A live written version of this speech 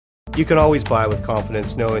You can always buy with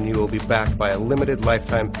confidence knowing you will be backed by a limited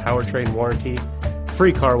lifetime powertrain warranty,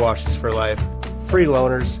 free car washes for life, free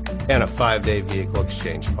loaners, and a 5-day vehicle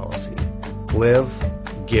exchange policy. Live,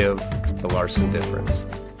 give the Larson difference.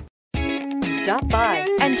 Stop by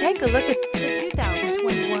and take a look at the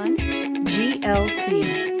 2021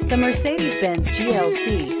 GLC. The Mercedes-Benz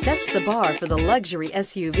GLC sets the bar for the luxury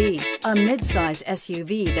SUV, a midsize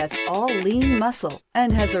SUV that's all lean muscle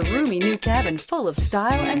and has a roomy new cabin full of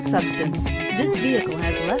style and substance. This vehicle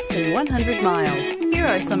has less than 100 miles. Here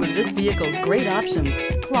are some of this vehicle's great options: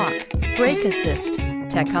 clock, brake assist,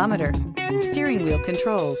 tachometer, steering wheel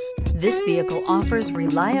controls. This vehicle offers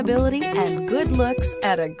reliability and good looks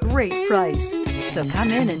at a great price. So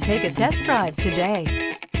come in and take a test drive today.